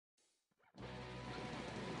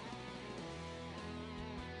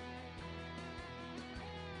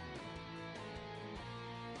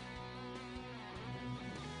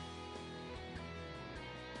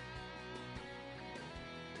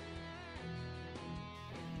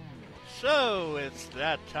So, it's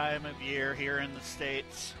that time of year here in the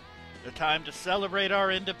States. The time to celebrate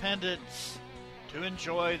our independence, to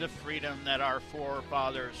enjoy the freedom that our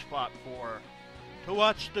forefathers fought for, to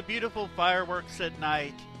watch the beautiful fireworks at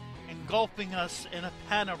night, engulfing us in a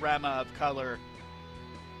panorama of color.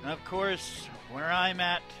 And of course, where I'm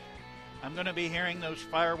at, I'm going to be hearing those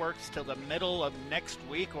fireworks till the middle of next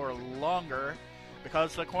week or longer,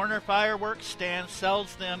 because the corner fireworks stand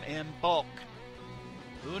sells them in bulk.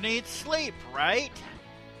 Who needs sleep, right?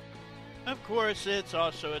 Of course, it's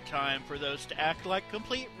also a time for those to act like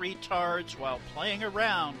complete retards while playing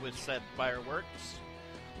around with said fireworks,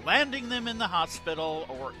 landing them in the hospital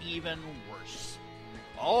or even worse,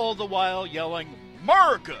 all the while yelling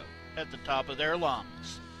 "Murica" at the top of their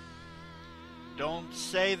lungs. Don't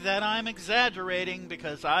say that I'm exaggerating,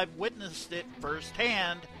 because I've witnessed it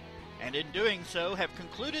firsthand, and in doing so have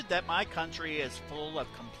concluded that my country is full of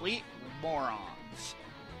complete morons.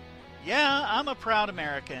 Yeah, I'm a proud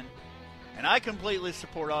American, and I completely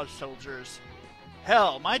support our soldiers.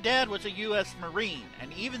 Hell, my dad was a U.S. Marine,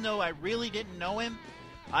 and even though I really didn't know him,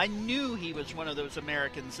 I knew he was one of those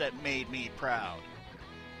Americans that made me proud.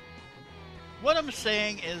 What I'm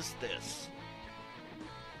saying is this.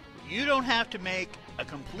 You don't have to make a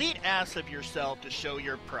complete ass of yourself to show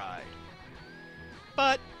your pride.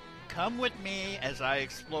 But come with me as I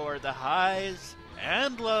explore the highs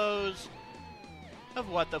and lows of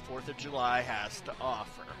what the 4th of July has to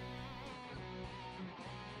offer.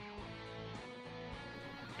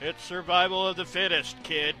 It's survival of the fittest,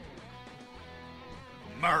 kid.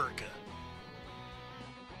 Murica.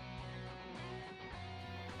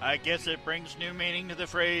 I guess it brings new meaning to the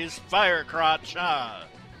phrase fire crotch, huh?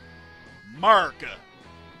 Murica.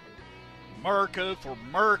 Murica for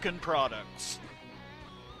Murican products.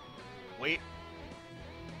 Wait.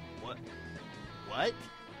 What? What?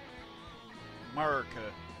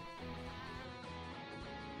 Murica.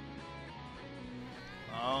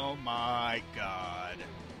 Oh my God.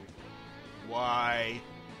 Why?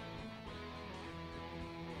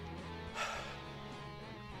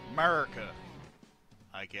 Murica,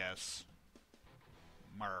 I guess.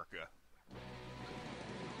 Murica.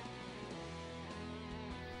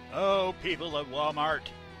 Oh, people of Walmart,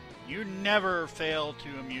 you never fail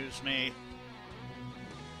to amuse me.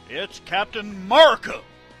 It's Captain Murica!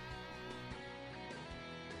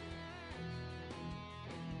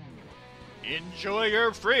 Enjoy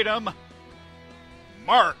your freedom,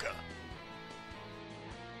 Murica.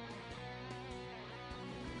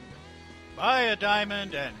 Buy a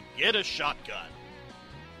diamond and get a shotgun.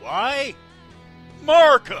 Why?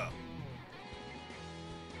 Murica!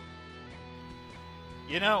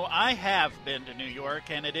 You know, I have been to New York,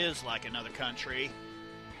 and it is like another country.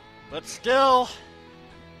 But still,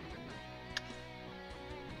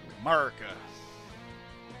 Murica.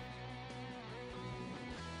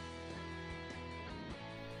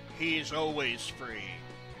 He's always free.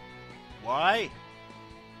 Why?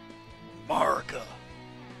 Murica.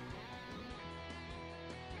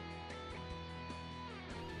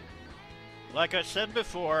 Like I said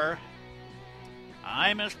before,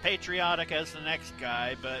 I'm as patriotic as the next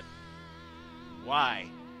guy, but why?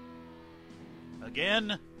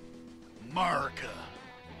 Again, Murica.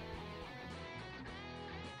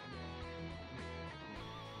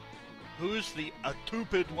 Who's the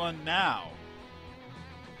stupid one now?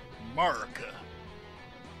 Murica.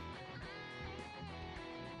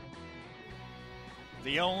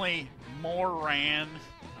 The only moron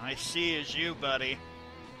I see is you, buddy.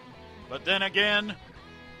 But then again,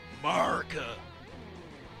 Murica.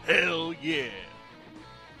 Hell yeah,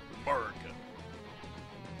 Murica.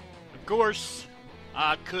 Of course,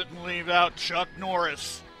 I couldn't leave out Chuck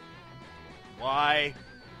Norris. Why?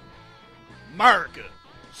 Murica.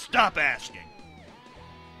 Stop asking.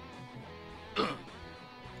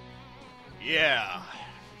 Yeah,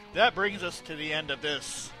 that brings us to the end of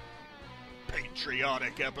this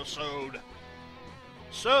patriotic episode.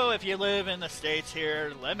 So if you live in the States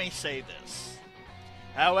here, let me say this.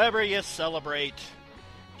 However you celebrate,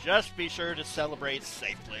 just be sure to celebrate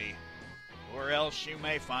safely, or else you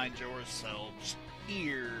may find yourselves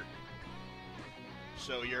here.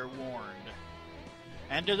 So you're warned.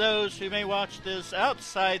 And to those who may watch this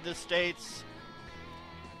outside the States,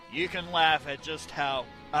 you can laugh at just how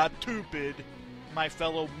stupid my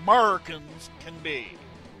fellow Muricans can be.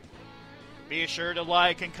 Be sure to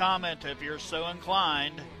like and comment if you're so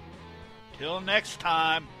inclined. Till next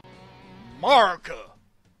time, Murica.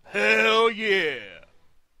 Hell yeah.